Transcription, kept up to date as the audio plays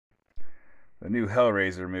The new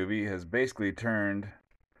Hellraiser movie has basically turned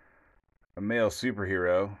a male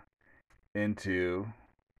superhero into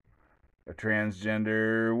a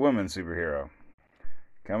transgender woman superhero.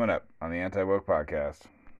 Coming up on the Anti Woke Podcast.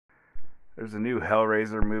 There's a new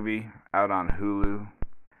Hellraiser movie out on Hulu.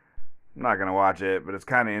 I'm not gonna watch it, but it's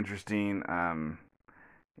kind of interesting.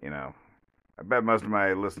 You know, I bet most of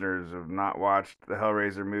my listeners have not watched the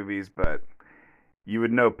Hellraiser movies, but you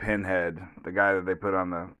would know Pinhead, the guy that they put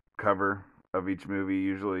on the cover of each movie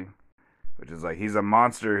usually, which is like he's a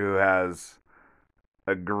monster who has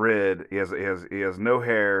a grid. He has no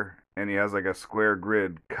hair, and he has like a square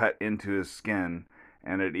grid cut into his skin,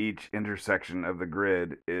 and at each intersection of the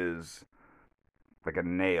grid is like a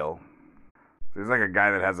nail. So he's like a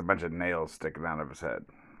guy that has a bunch of nails sticking out of his head.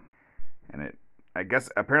 And I guess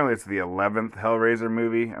apparently it's the 11th Hellraiser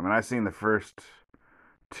movie. I mean, I've seen the first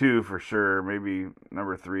two for sure, maybe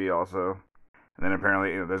number three also. And then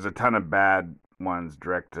apparently, there's a ton of bad ones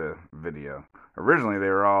direct to video. Originally, they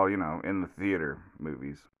were all, in the theater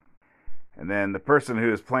movies. And then the person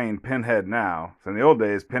who is playing Pinhead now, so in the old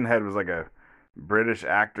days, Pinhead was like a British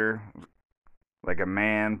actor, like a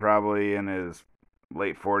man probably in his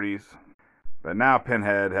late 40s. But now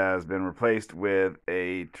Pinhead has been replaced with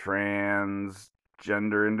a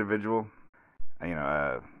transgender individual,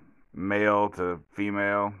 a male to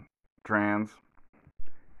female trans.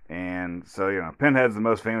 And so, Pinhead's the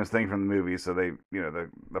most famous thing from the movie. So they,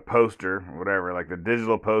 the poster, or whatever, like the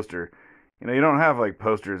digital poster, you don't have like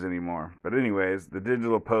posters anymore. But anyways, the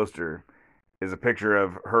digital poster is a picture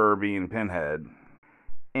of her being Pinhead.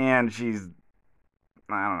 And she's,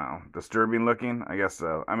 I don't know, disturbing looking? I guess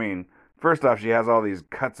so. I mean, first off, she has all these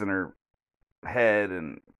cuts in her head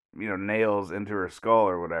and, nails into her skull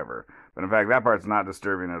or whatever. But in fact, that part's not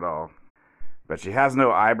disturbing at all. But she has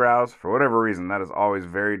no eyebrows. For whatever reason, that is always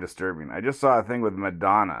very disturbing. I just saw a thing with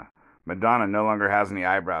Madonna. Madonna no longer has any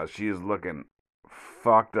eyebrows. She is looking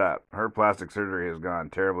fucked up. Her plastic surgery has gone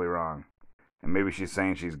terribly wrong. And maybe she's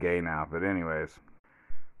saying she's gay now. But anyways,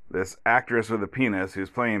 this actress with a penis who's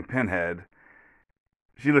playing Pinhead,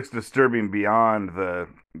 she looks disturbing beyond the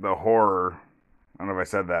horror. I don't know if I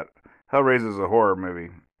said that. Hellraiser is a horror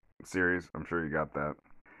movie series. I'm sure you got that.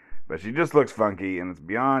 But she just looks funky, and it's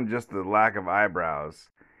beyond just the lack of eyebrows,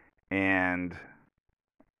 and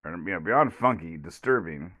beyond funky,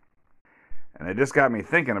 disturbing. And it just got me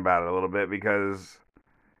thinking about it a little bit because,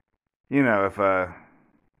 if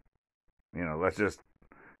let's just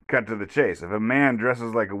cut to the chase. If a man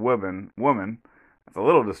dresses like a woman, that's a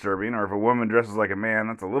little disturbing. Or if a woman dresses like a man,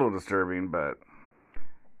 that's a little disturbing, but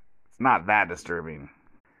it's not that disturbing.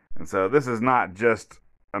 And so this is not just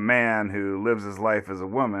a man who lives his life as a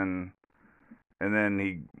woman and then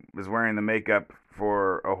he is wearing the makeup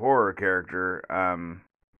for a horror character. I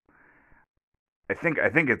think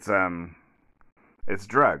it's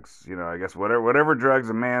drugs. I guess whatever drugs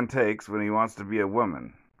a man takes when he wants to be a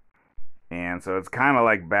woman. And so it's kind of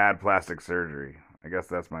like bad plastic surgery. I guess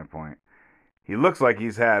that's my point. He looks like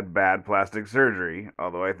he's had bad plastic surgery,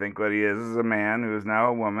 although I think what he is a man who is now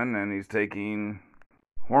a woman and he's taking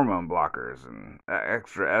hormone blockers and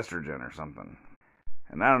extra estrogen or something.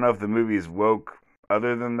 And I don't know if the movie's woke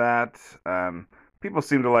other than that. People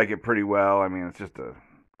seem to like it pretty well. I mean, it's just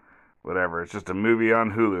whatever. It's just a movie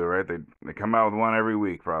on Hulu, right? They come out with one every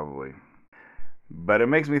week probably. But it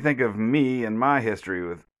makes me think of me and my history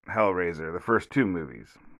with Hellraiser, the first two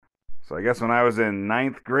movies. So I guess when I was in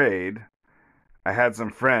ninth grade, I had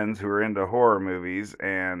some friends who were into horror movies,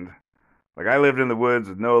 and like I lived in the woods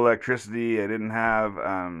with no electricity. I didn't have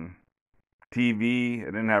TV. I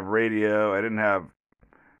didn't have radio. I didn't have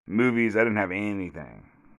movies. I didn't have anything.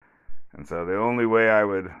 And so the only way I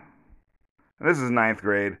would, and this is ninth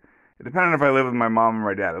grade. It depended if I lived with my mom or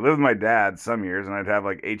my dad. I lived with my dad some years, and I'd have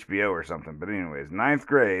like HBO or something. But anyways, ninth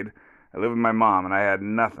grade, I lived with my mom, and I had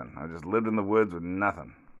nothing. I just lived in the woods with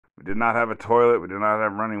nothing. We did not have a toilet. We did not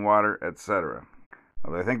have running water, etc.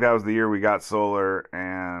 Although I think that was the year we got solar,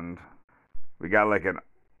 and we got like an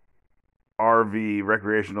RV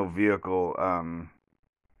recreational vehicle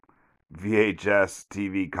VHS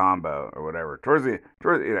TV combo or whatever.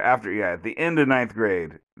 At the end of ninth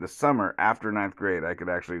grade, the summer after ninth grade, I could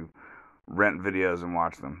actually rent videos and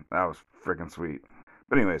watch them. That was freaking sweet.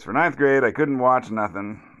 But anyways, for ninth grade, I couldn't watch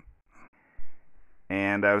nothing,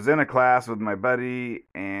 and I was in a class with my buddy,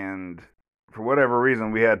 and for whatever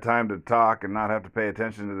reason, we had time to talk and not have to pay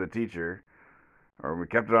attention to the teacher. Or we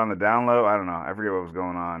kept it on the down low. I don't know. I forget what was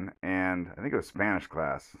going on. And I think it was Spanish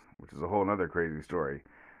class, which is a whole other crazy story.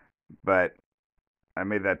 But I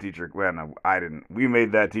made that teacher, well, no, I didn't. We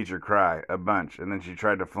made that teacher cry a bunch. And then she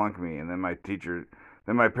tried to flunk me. And then my teacher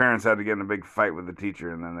Then my parents had to get in a big fight with the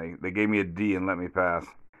teacher, and then they gave me a D and let me pass.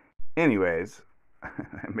 Anyways,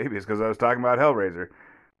 maybe it's because I was talking about Hellraiser,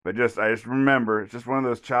 but I just remember it's just one of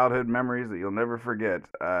those childhood memories that you'll never forget.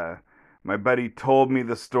 My buddy told me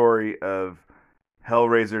the story of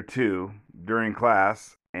Hellraiser 2 during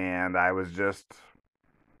class, and I was just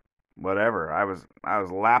whatever. I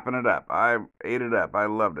was lapping it up. I ate it up. I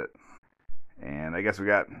loved it. And I guess we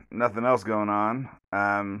got nothing else going on.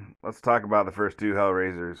 Let's talk about the first two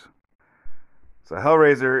Hellraisers. So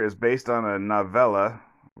Hellraiser is based on a novella,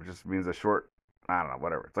 which just means a short, I don't know,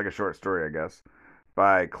 whatever. It's like a short story, I guess,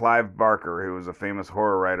 by Clive Barker, who was a famous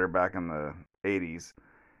horror writer back in the 80s.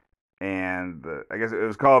 And I guess it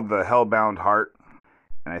was called The Hellbound Heart.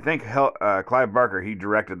 And I think Clive Barker, he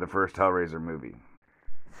directed the first Hellraiser movie.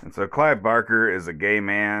 And so Clive Barker is a gay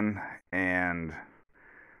man, and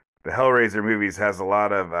the Hellraiser movies has a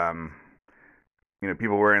lot of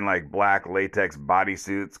people wearing like black latex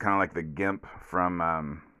bodysuits, kind of like the Gimp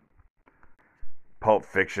from Pulp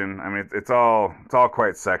Fiction. I mean, it's all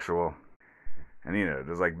quite sexual, and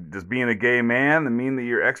does being a gay man that mean that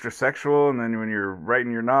you're extra sexual? And then when you're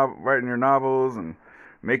writing your novels and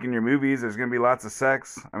making your movies, there's gonna be lots of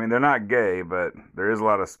sex. I mean, they're not gay, but there is a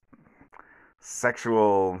lot of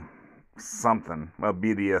sexual something. Well,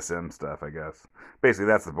 BDSM stuff, I guess. Basically,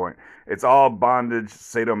 that's the point. It's all bondage,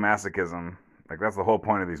 sadomasochism. Like that's the whole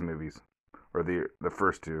point of these movies, or the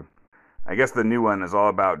first two. I guess the new one is all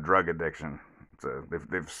about drug addiction. So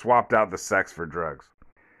they've swapped out the sex for drugs,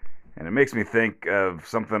 and it makes me think of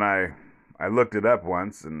something I looked it up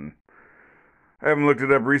once, and I haven't looked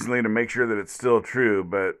it up recently to make sure that it's still true.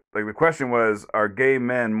 But like the question was, are gay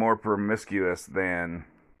men more promiscuous than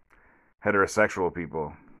heterosexual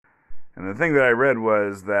people? And the thing that I read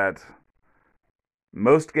was that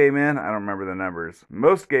most gay men, I don't remember the numbers,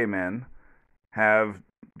 most gay men have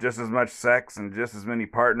just as much sex and just as many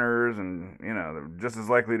partners, and they're just as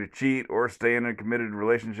likely to cheat or stay in a committed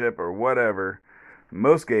relationship or whatever.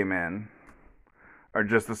 Most gay men are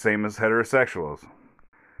just the same as heterosexuals.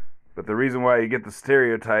 But the reason why you get the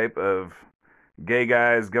stereotype of gay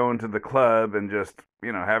guys going to the club and just,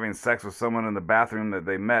 having sex with someone in the bathroom that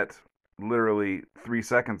they met literally 3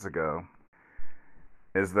 seconds ago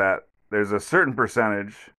is that there's a certain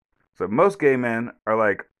percentage. So most gay men are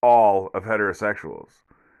like all of heterosexuals.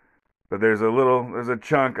 But there's a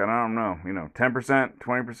chunk, and I don't know, 10%,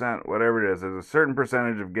 20%, whatever it is. There's a certain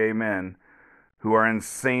percentage of gay men who are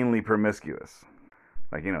insanely promiscuous.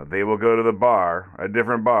 Like, they will go to a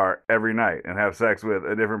different bar every night and have sex with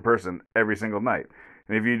a different person every single night.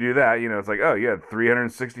 And if you do that, it's like, oh, you had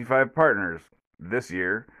 365 partners this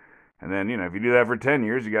year. And then, if you do that for 10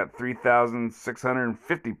 years, you got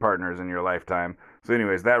 3,650 partners in your lifetime. So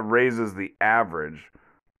anyways, that raises the average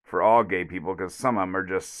for all gay people because some of them are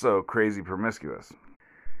just so crazy promiscuous.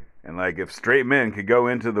 And like if straight men could go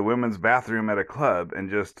into the women's bathroom at a club and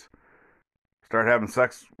just start having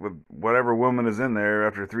sex with whatever woman is in there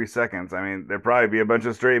after 3 seconds, I mean, there'd probably be a bunch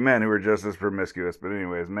of straight men who are just as promiscuous. But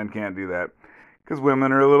anyways, men can't do that because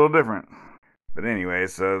women are a little different. But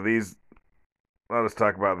anyways, let us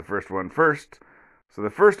talk about the first one first. So the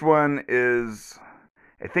first one is,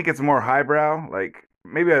 I think it's more highbrow. Like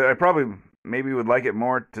maybe I probably maybe would like it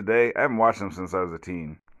more today. I haven't watched them since I was a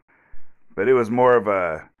teen, but it was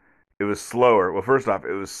it was slower. Well, first off,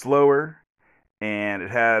 it was slower, and it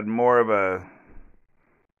had more of a,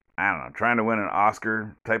 I don't know, trying to win an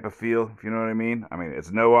Oscar type of feel, if you know what I mean. I mean,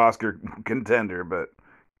 it's no Oscar contender, but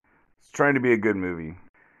it's trying to be a good movie.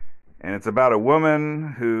 And it's about a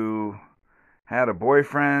woman who had a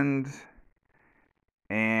boyfriend,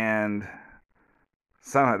 and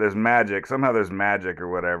somehow there's magic or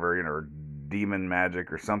whatever, or demon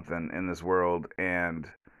magic or something in this world, and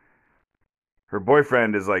her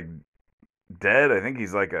boyfriend is like dead. I think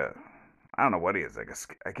he's like I don't know what he is, I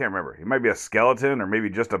can't remember. He might be a skeleton or maybe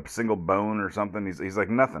just a single bone or something. He's like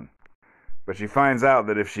nothing. But she finds out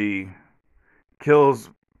that if she kills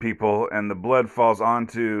people and the blood falls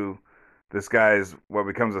onto this guy's what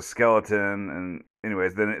becomes a skeleton, and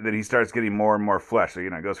anyways, then he starts getting more and more flesh. So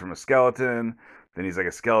it goes from a skeleton, then he's like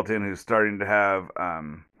a skeleton who's starting to have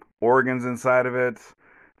organs inside of it.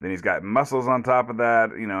 Then he's got muscles on top of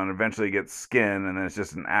that, and eventually gets skin, and then it's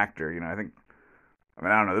just an actor. I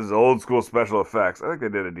don't know. This is old school special effects. I think they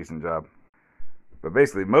did a decent job. But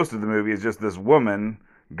basically, most of the movie is just this woman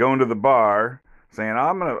going to the bar, saying,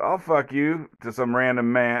 I'll fuck you to some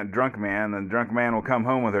random drunk man, and then the drunk man will come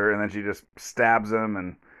home with her, and then she just stabs him,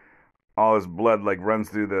 and all his blood like runs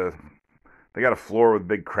through they got a floor with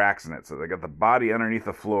big cracks in it, so they got the body underneath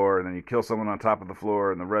the floor, and then you kill someone on top of the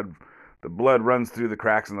floor, and the blood runs through the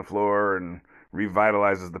cracks in the floor and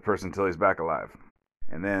revitalizes the person until he's back alive.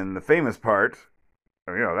 And then the famous part,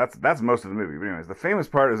 that's most of the movie. But anyways, the famous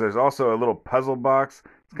part is there's also a little puzzle box.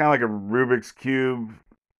 It's kind of like a Rubik's cube,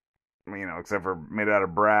 except for made out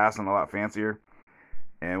of brass and a lot fancier.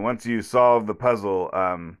 And once you solve the puzzle,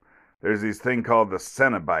 there's these thing called the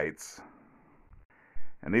Cenobites,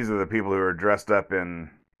 and these are the people who are dressed up in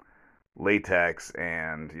latex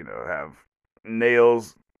and have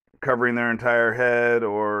nails covering their entire head,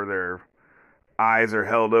 or their eyes are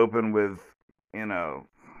held open with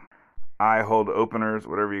eye hold openers,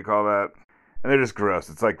 whatever you call that, and they're just gross.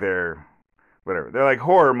 It's like they're whatever. They're like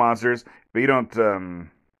horror monsters, but you don't.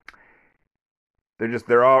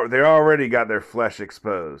 They're already got their flesh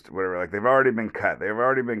exposed, whatever. Like they've already been cut. They've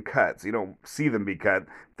already been cut. So you don't see them be cut.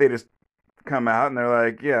 They just come out and they're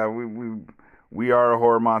like, yeah, we are a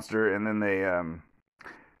horror monster, and then they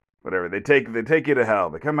whatever. They take you to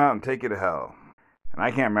hell. They come out and take you to hell. And I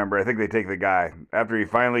can't remember. I think they take the guy after he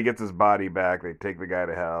finally gets his body back. They take the guy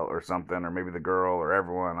to hell or something, or maybe the girl or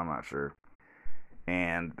everyone. I'm not sure.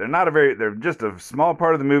 And they're just a small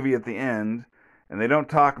part of the movie at the end, and they don't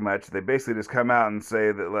talk much. They basically just come out and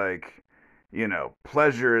say that, like,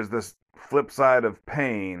 pleasure is this flip side of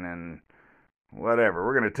pain, and whatever.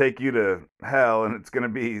 We're going to take you to hell, and it's going to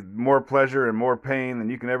be more pleasure and more pain than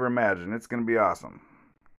you can ever imagine. It's going to be awesome.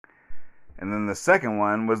 And then the second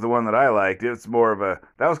one was the one that I liked. It's more of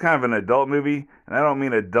that was kind of an adult movie, and I don't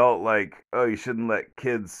mean adult like, oh, you shouldn't let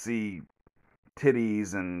kids see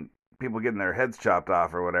titties and people getting their heads chopped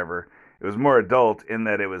off or whatever. It was more adult in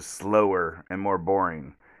that it was slower and more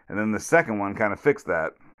boring. And then the second one kind of fixed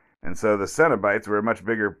that. And so the Cenobites were a much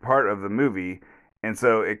bigger part of the movie, and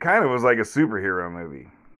so it kind of was like a superhero movie.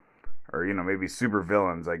 Or, maybe super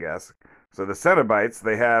villains, I guess. So the Cenobites,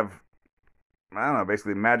 they have, I don't know,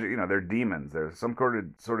 basically magic, they're demons. They're some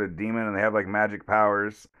sort of demon, and they have like magic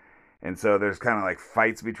powers. And so there's kind of like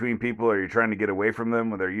fights between people, or you're trying to get away from them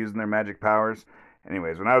when they're using their magic powers.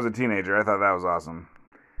 Anyways, when I was a teenager, I thought that was awesome.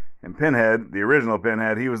 And Pinhead, the original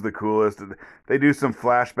Pinhead, he was the coolest. They do some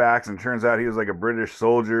flashbacks, and turns out he was like a British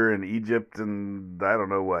soldier in Egypt and I don't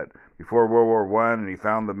know what, before World War One, and he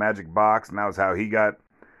found the magic box, and that was how he got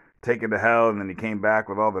taken to hell, and then he came back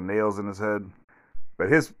with all the nails in his head. But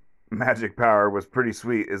his magic power was pretty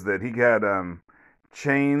sweet, is that he had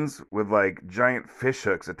chains with like giant fish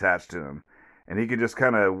hooks attached to him, and he could just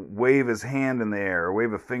kind of wave his hand in the air or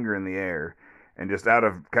wave a finger in the air, and just out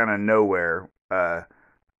of kind of nowhere,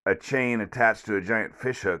 a chain attached to a giant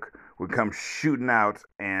fish hook would come shooting out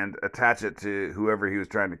and attach it to whoever he was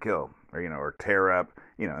trying to kill, or tear up,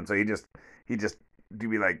 and so he just do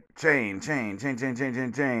be like chain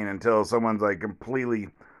until someone's like completely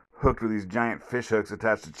hooked with these giant fish hooks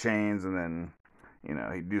attached to chains, and then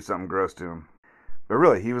he'd do something gross to him. But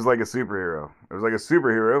really, he was like a superhero. It was like a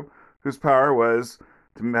superhero whose power was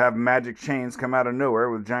to have magic chains come out of nowhere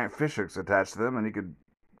with giant fish hooks attached to them, and he could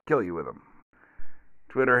kill you with them.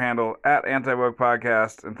 Twitter handle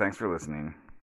 @AntiWokePodcast, and thanks for listening.